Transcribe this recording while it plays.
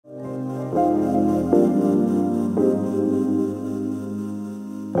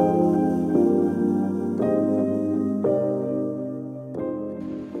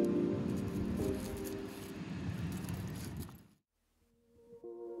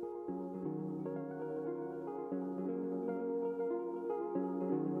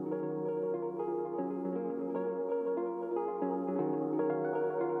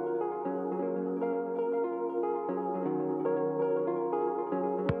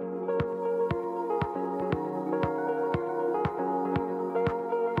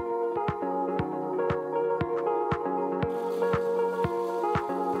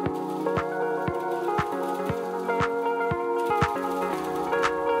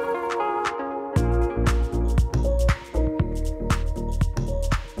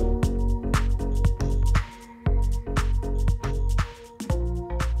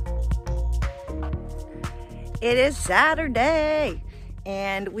It is Saturday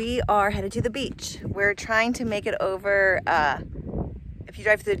and we are headed to the beach. We're trying to make it over, if you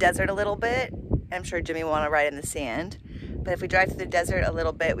drive through the desert a little bit, I'm sure Jimmy will want to ride in the sand, but if we drive through the desert a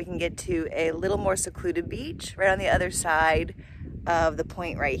little bit, we can get to a little more secluded beach right on the other side of the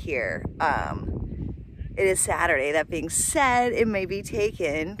point right here. It is Saturday. That being said, it may be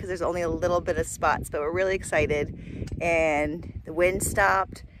taken because there's only a little bit of spots, but we're really excited. And the wind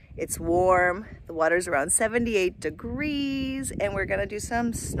stopped. It's warm. The water's around 78 degrees, and we're gonna do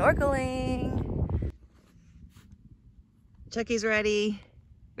some snorkeling. Chucky's ready.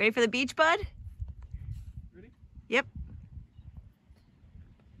 Ready for the beach, bud? Ready? Yep.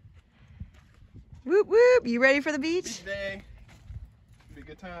 Whoop whoop. You ready for the beach? Beach day. It'll be a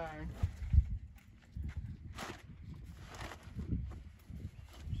good time.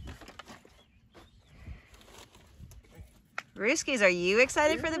 Rooskies, are you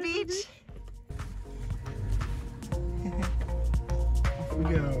excited for the beach? Off we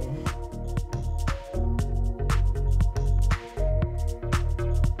go.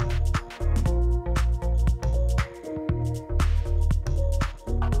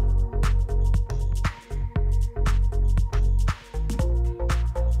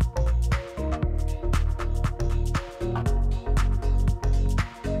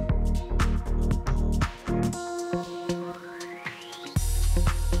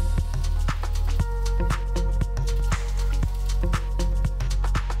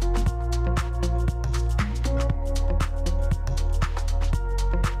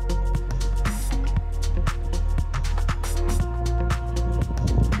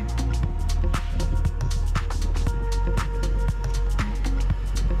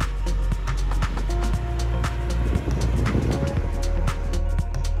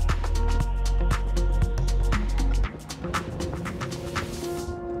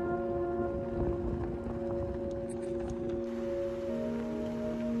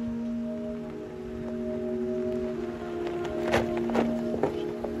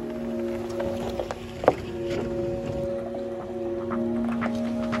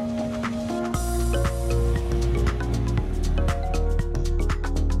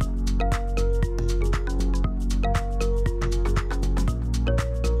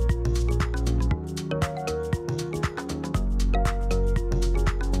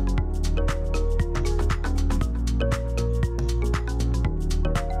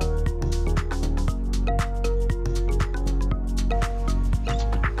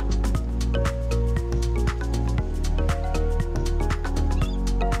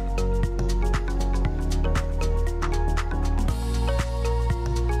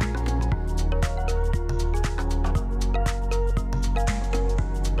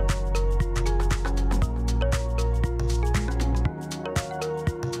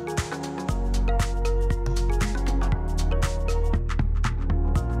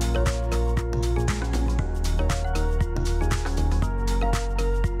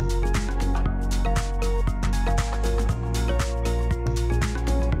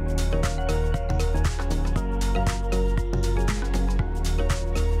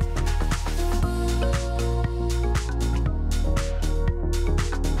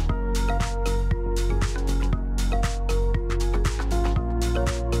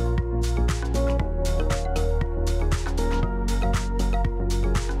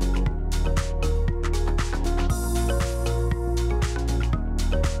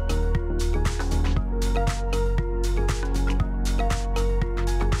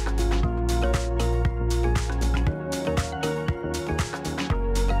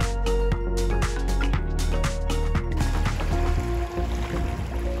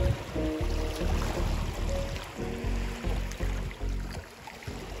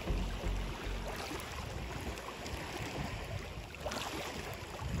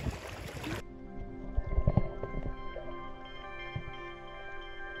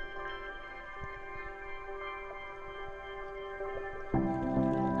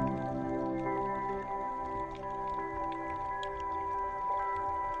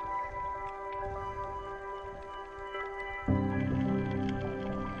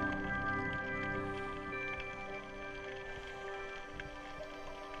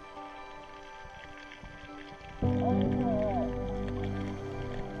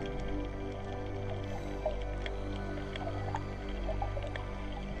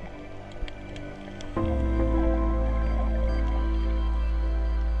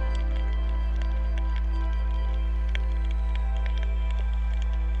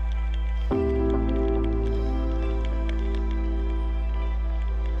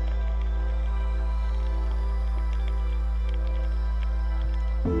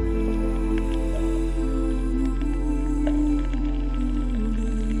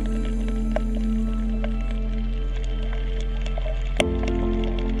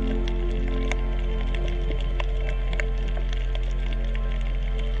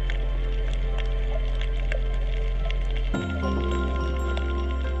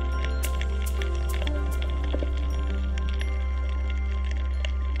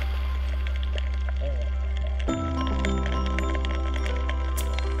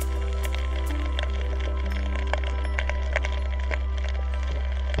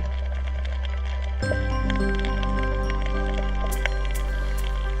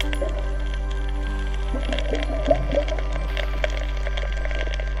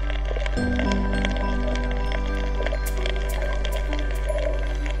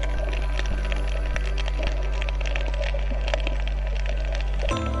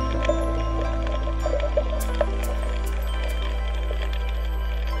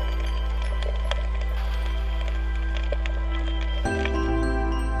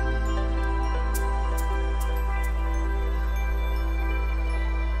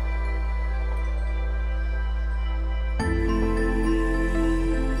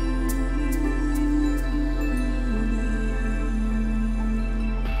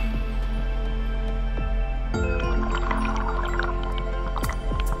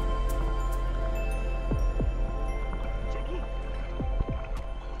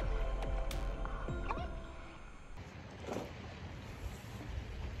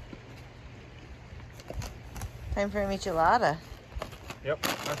 Time for a michelada. Yep,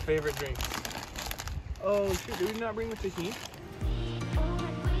 my favorite drink. Oh shoot, did we not bring the tahini?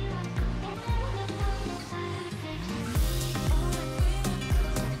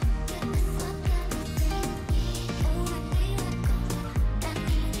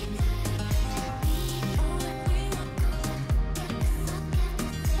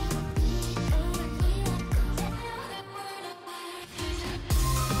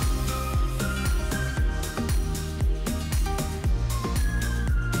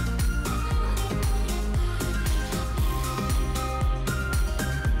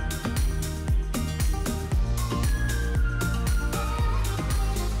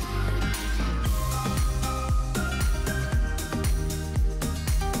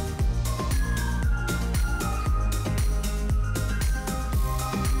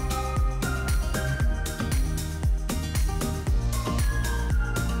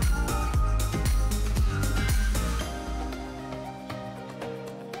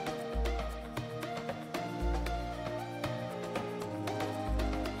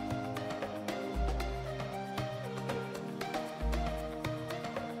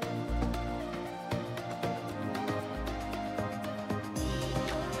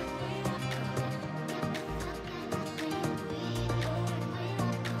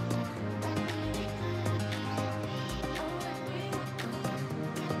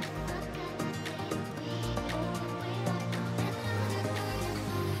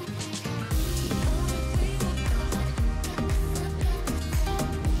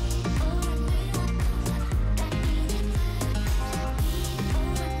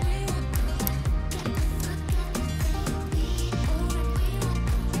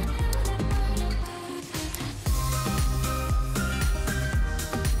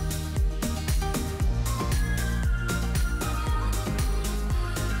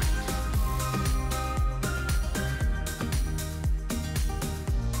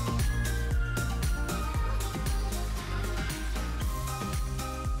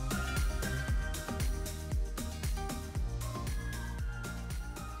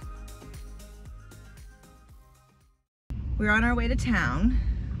 We're on our way to town.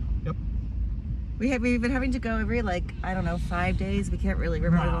 Yep. We've been having to go every, like, I don't know, 5 days. We can't really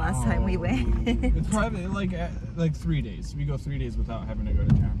remember the last time we went. It's probably like 3 days. We go 3 days without having to go to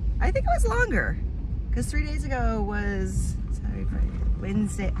town. I think it was longer, because 3 days ago was Saturday, Friday,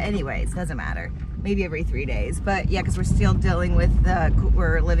 Wednesday. Anyways, doesn't matter. Maybe every 3 days. But yeah, because we're still dealing with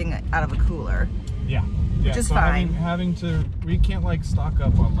we're living out of a cooler. Yeah. Which is fine. We can't like stock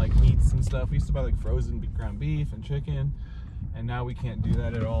up on like meats and stuff. We used to buy like frozen ground beef and chicken, and now we can't do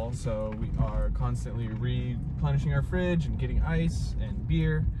that at all. So we are constantly replenishing our fridge and getting ice and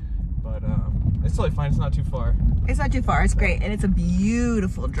beer. But it's totally fine. It's not too far. It's not too far. It's great, and it's a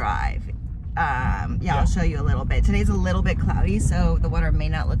beautiful drive. Yeah, I'll show you a little bit. Today's a little bit cloudy, so the water may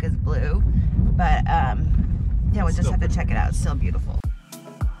not look as blue, but yeah, we'll just have to check it out. It's still beautiful.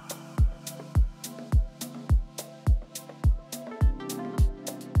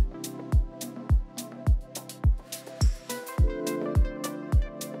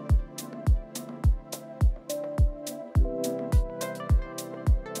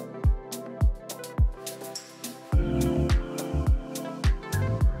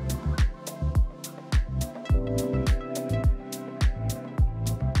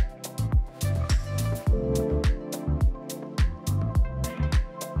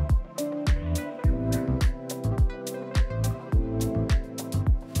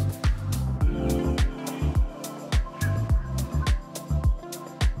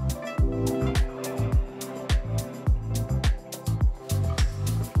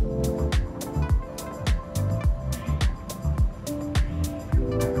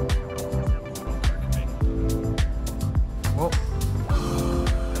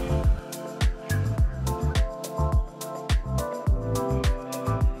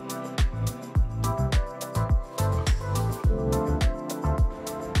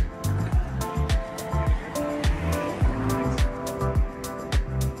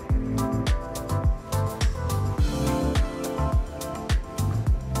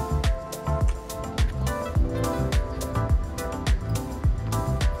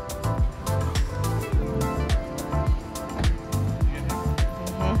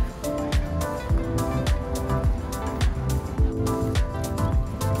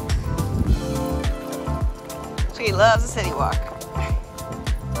 She loves a city walk.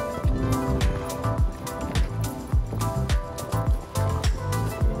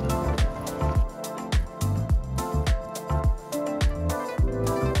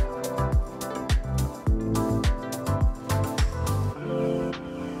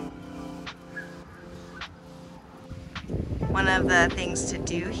 of the things to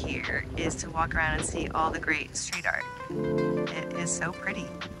do here is to walk around and see all the great street art. It is so pretty.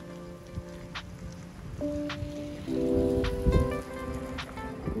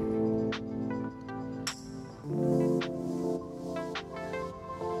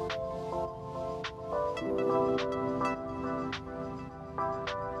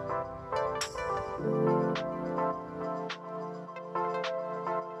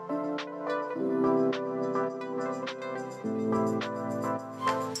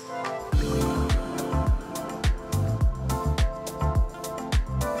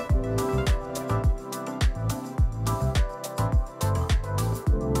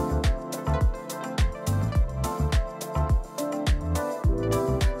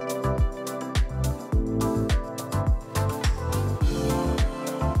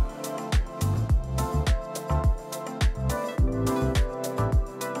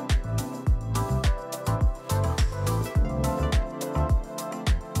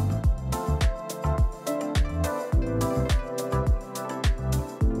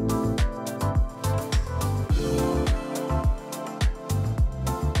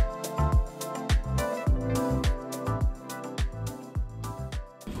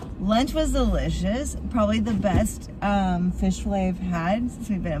 Lunch was delicious. Probably the best fish fillet I've had since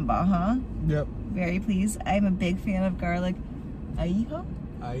we've been in Baja. Yep. Very pleased. I'm a big fan of garlic ahijo.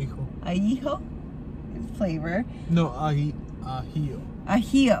 Ahijo flavor. No, ajillo.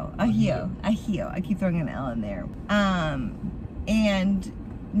 Ahijo. I keep throwing an L in there. And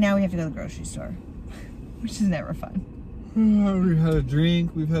now we have to go to the grocery store, which is never fun. We've had a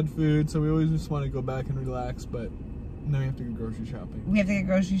drink, we've had food, so we always just want to go back and relax, but now we have to go grocery shopping. We have to get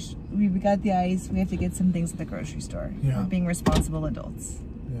groceries. We got the ice. We have to get some things at the grocery store. Yeah. We're being responsible adults.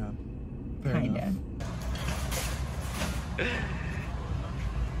 Yeah. Fair Kinda. enough.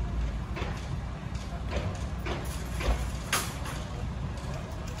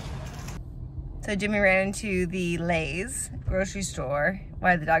 So Jimmy ran into the Lay's grocery store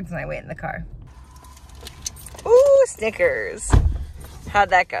while the dogs and I wait in the car. Ooh, Snickers.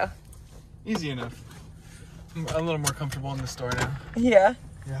 How'd that go? Easy enough. I'm a little more comfortable in the store now. Yeah?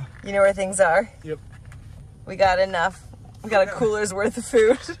 Yeah. You know where things are? Yep. We got enough. We got a cooler's worth of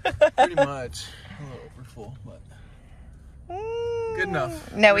food. Pretty much. A little over full, but good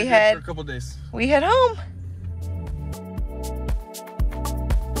enough. Now We're we good head for a couple days. We head home.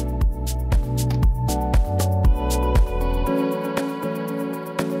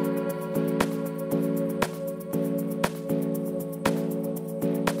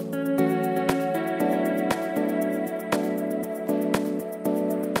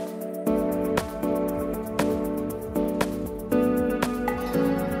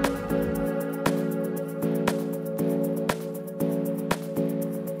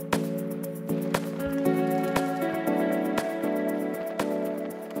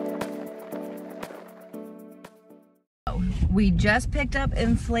 We just picked up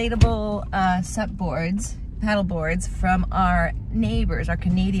inflatable sup boards, paddle boards from our neighbors, our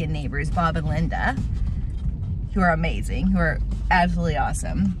Canadian neighbors, Bob and Linda, who are amazing, who are absolutely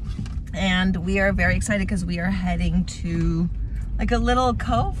awesome. And we are very excited because we are heading to like a little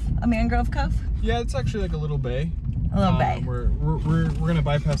cove, a mangrove cove. Yeah, it's actually like a little bay. A little bay. We're gonna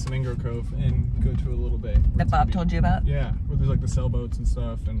bypass the mangrove cove and go to a little bay. That Bob told you about? Yeah, where there's like the sailboats and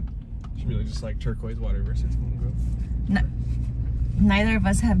stuff, and it's really just like turquoise water versus mangrove. No, neither of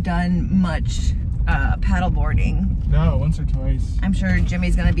us have done much paddle boarding. No, once or twice. I'm sure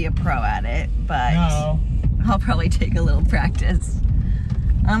Jimmy's gonna be a pro at it, but No. I'll probably take a little practice.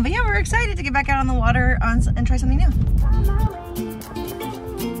 But yeah, we're excited to get back out on the water and try something new.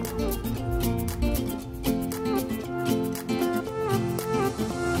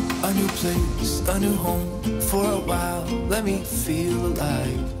 A new place, a new home, for a while, let me feel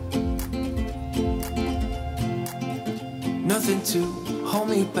alive. Nothing to hold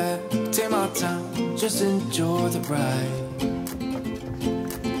me back, take my time, just enjoy the ride.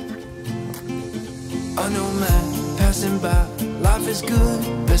 A new man passing by, life is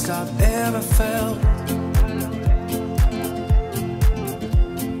good, best I've ever felt.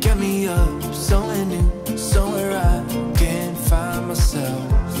 Get me up, somewhere new, somewhere I can find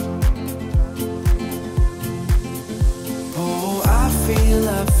myself. Oh, I feel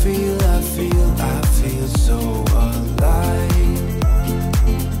so alive.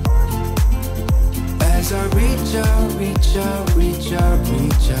 As I reach out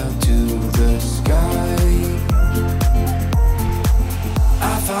to the sky. I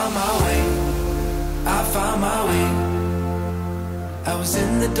found my way. I was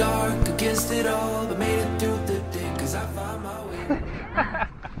in the dark against it all, but made it through the day, 'cause I found my way.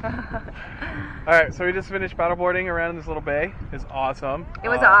 All right, so we just finished paddleboarding around this little bay. It's awesome. It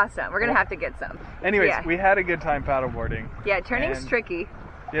was awesome. We're gonna have to get some. Anyways, we had a good time paddleboarding. Yeah, turning's tricky.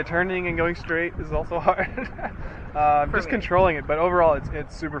 Yeah, turning and going straight is also hard. Just controlling it, but overall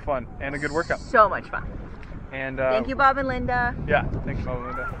it's super fun and a good workout. So much fun. And thank you, Bob and Linda. Yeah, thanks, Bob and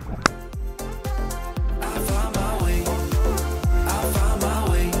Linda. I found my way. I found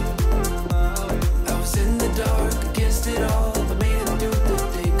my way. I was in the dark against it all, but made it through the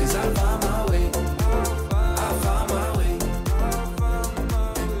day. 'Cause I found my way. I found my way.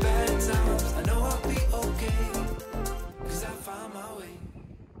 In bad times, I know I'll be okay. 'Cause I found my way.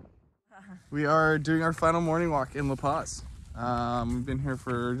 We are doing our final morning walk in La Paz. We've been here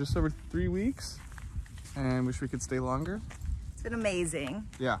for just over 3 weeks and wish we could stay longer. It's been amazing.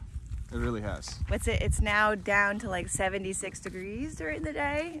 Yeah, it really has. What's it? It's now down to like 76 degrees during the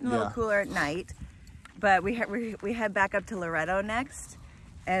day and a little cooler at night. But we head back up to Loreto next,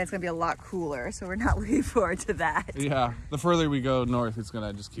 and it's gonna be a lot cooler, so we're not looking forward to that. Yeah, the further we go north, it's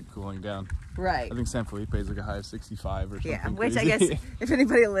gonna just keep cooling down. Right. I think San Felipe is like a high of 65 or something. Yeah, which crazy. I guess if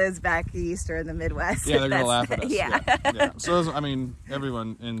anybody lives back east or in the Midwest, yeah, they're gonna laugh at us. Yeah. Yeah. So I mean,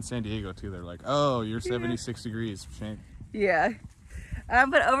 everyone in San Diego too. They're like, "Oh, you're 76 degrees." Shame. Yeah.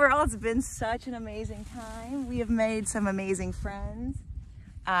 But overall, it's been such an amazing time. We have made some amazing friends.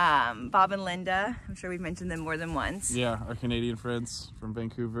 Bob and Linda, I'm sure we've mentioned them more than once. Yeah, our Canadian friends from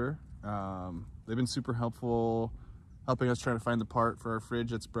Vancouver. They've been super helpful, helping us trying to find the part for our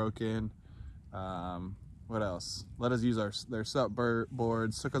fridge that's broken. What else? Let us use their sup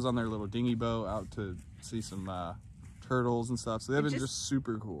boards, took us on their little dinghy boat out to see some turtles and stuff. So they've been just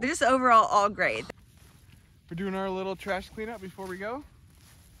super cool. They're just overall all great. We're doing our little trash cleanup before we go.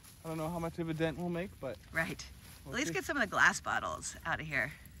 I don't know how much of a dent we'll make, but right. At least get some of the glass bottles out of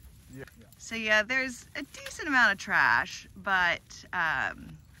here. Yeah. So yeah, there's a decent amount of trash, but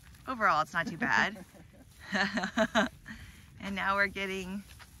overall it's not too bad. And now we're getting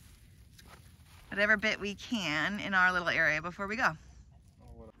whatever bit we can in our little area before we go.